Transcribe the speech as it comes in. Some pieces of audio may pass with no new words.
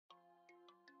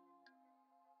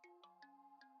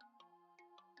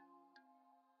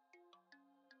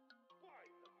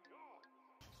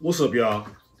What's up, y'all?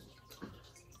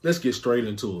 Let's get straight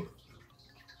into it.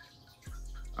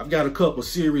 I've got a couple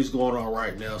series going on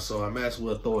right now, so I might as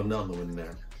well throw another one in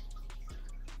there.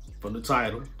 From the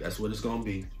title, that's what it's gonna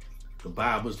be. The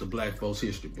Bible is the Black folks'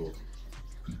 history book.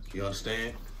 You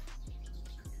understand?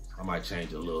 I might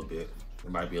change it a little bit.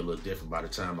 It might be a little different by the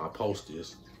time I post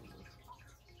this.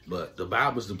 But the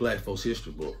Bible is the Black folks'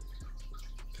 history book.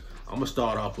 I'm gonna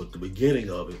start off with the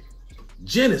beginning of it.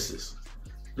 Genesis,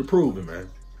 to prove it, man.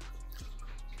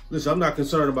 Listen, I'm not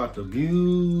concerned about the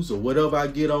views or whatever I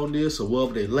get on this or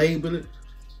whatever they label it.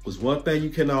 Because one thing you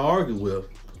cannot argue with,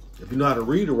 if you know how to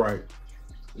read it right,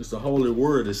 it's the holy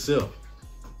word itself.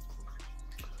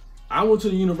 I went to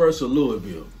the University of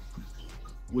Louisville,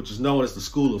 which is known as the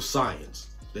School of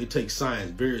Science. They take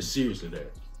science very seriously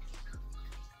there.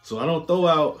 So I don't throw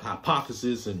out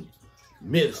hypotheses and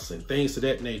myths and things of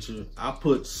that nature. I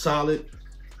put solid,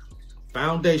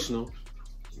 foundational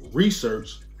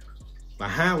research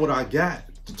behind what I got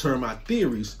to turn my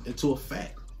theories into a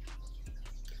fact.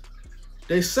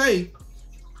 They say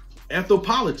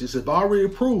anthropologists have already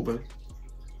proven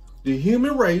the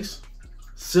human race,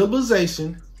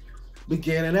 civilization,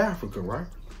 began in Africa, right?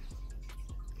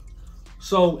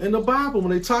 So in the Bible,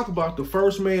 when they talk about the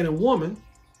first man and woman,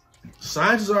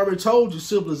 science has already told you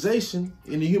civilization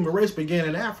in the human race began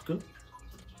in Africa.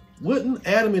 Wouldn't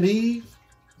Adam and Eve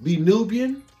be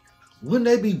Nubian? Wouldn't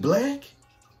they be black?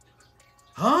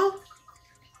 Huh?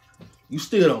 You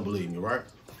still don't believe me, right?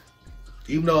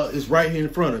 Even though it's right here in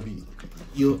front of you.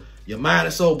 Your mind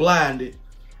is so blinded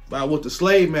by what the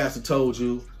slave master told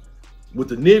you with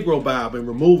the Negro Bible and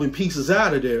removing pieces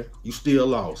out of there, you still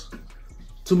lost.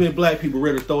 Too many black people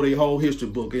ready to throw their whole history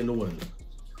book in the window.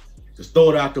 Just throw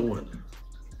it out the window.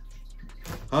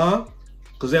 Huh?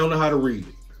 Because they don't know how to read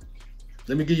it.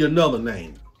 Let me give you another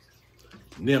name.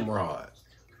 Nimrod.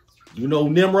 You know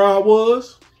who Nimrod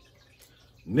was?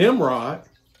 Nimrod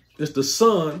is the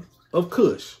son of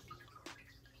Cush.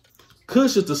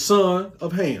 Cush is the son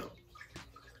of Ham.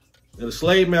 And the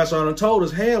slave master already told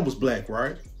us Ham was black,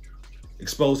 right?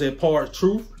 Exposed that partial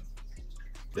truth,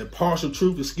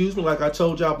 excuse me, like I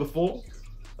told y'all before.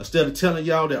 Instead of telling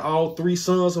y'all that all three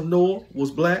sons of Noah was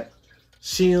black,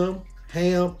 Shem,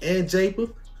 Ham, and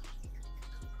Japheth,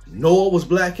 Noah was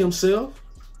black himself,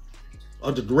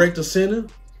 or the direct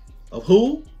descendant of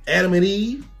who? Adam and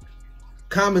Eve.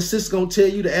 Common sense is gonna tell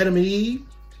you that Adam and Eve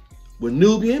were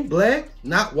Nubian, black,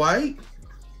 not white.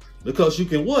 Because you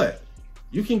can what?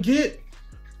 You can get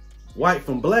white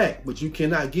from black, but you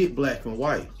cannot get black from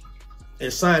white.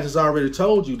 And science has already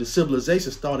told you the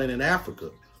civilization started in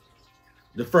Africa.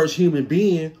 The first human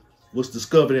being was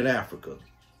discovered in Africa.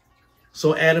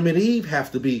 So Adam and Eve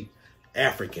have to be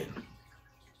African.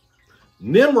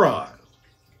 Nimrod,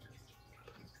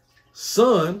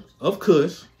 son of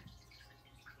Cush,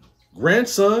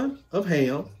 grandson of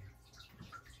Ham,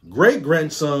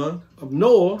 great-grandson of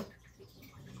Noah,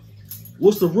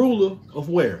 was the ruler of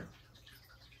where?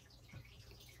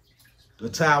 The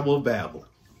Tower of Babel.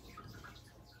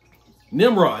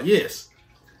 Nimrod, yes.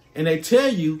 And they tell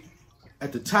you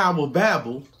at the Tower of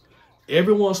Babel,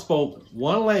 everyone spoke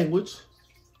one language,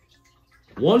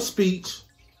 one speech,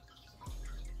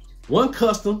 one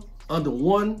custom under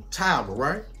one tower,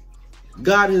 right?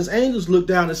 God and his angels looked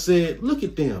down and said, look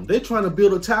at them. They're trying to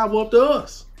build a tower up to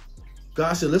us.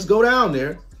 God said, let's go down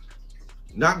there,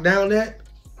 knock down that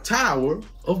Tower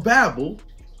of Babel,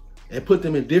 and put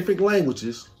them in different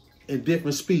languages and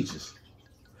different speeches.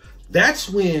 That's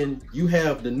when you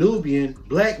have the Nubian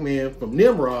black man from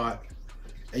Nimrod,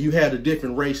 and you have the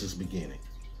different races beginning,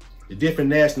 the different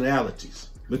nationalities.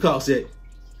 Because at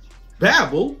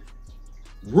Babel,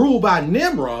 ruled by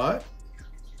Nimrod,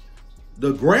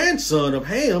 the grandson of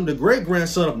Ham, the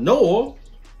great-grandson of Noah,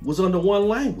 was under one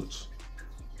language,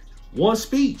 one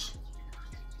speech.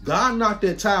 God knocked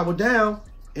that tower down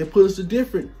and put us to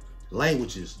different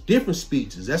languages, different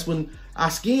speeches. That's when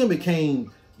our skin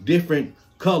became different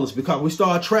colors because we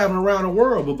started traveling around the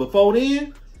world. But before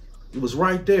then, it was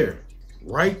right there,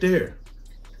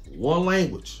 one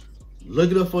language.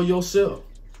 Look it up for yourself.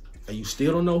 And you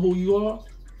still don't know who you are?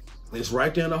 It's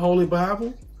right there in the Holy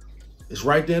Bible. It's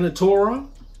right there in the Torah.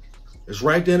 It's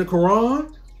right there in the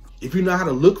Quran. If you know how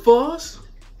to look for us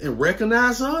and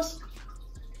recognize us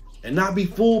and not be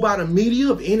fooled by the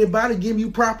media of anybody giving you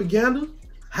propaganda,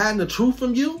 hiding the truth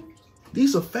from you,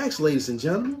 these are facts, ladies and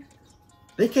gentlemen.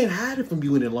 They can't hide it from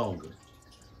you any longer.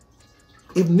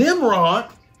 If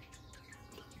Nimrod,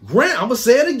 I'm going to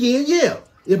say it again, yeah.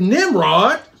 If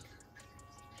Nimrod,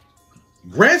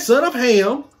 grandson of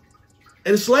Ham,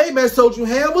 and the slave master told you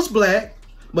Ham was black,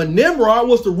 but Nimrod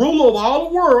was the ruler of all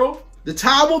the world, The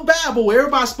Tower of Babel, where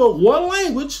everybody spoke one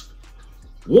language,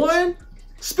 one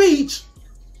speech,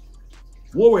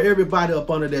 what were everybody up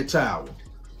under that tower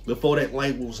before that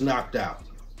language was knocked out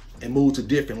and moved to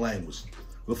different language?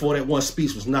 Before that one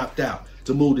speech was knocked out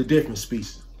to move to different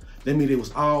species. That means it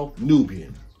was all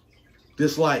Nubian.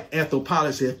 Just like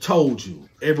anthropologists have told you,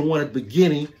 everyone at the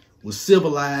beginning was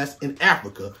civilized in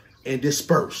Africa and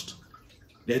dispersed.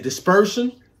 That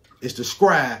dispersion is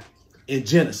described in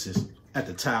Genesis at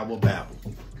the Tower of Babel.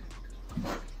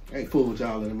 I ain't fooling with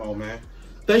y'all anymore, man.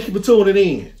 Thank you for tuning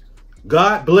in.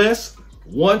 God bless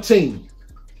one team.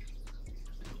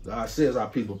 God says our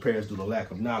people perish due to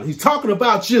lack of knowledge. He's talking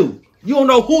about you. You don't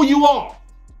know who you are.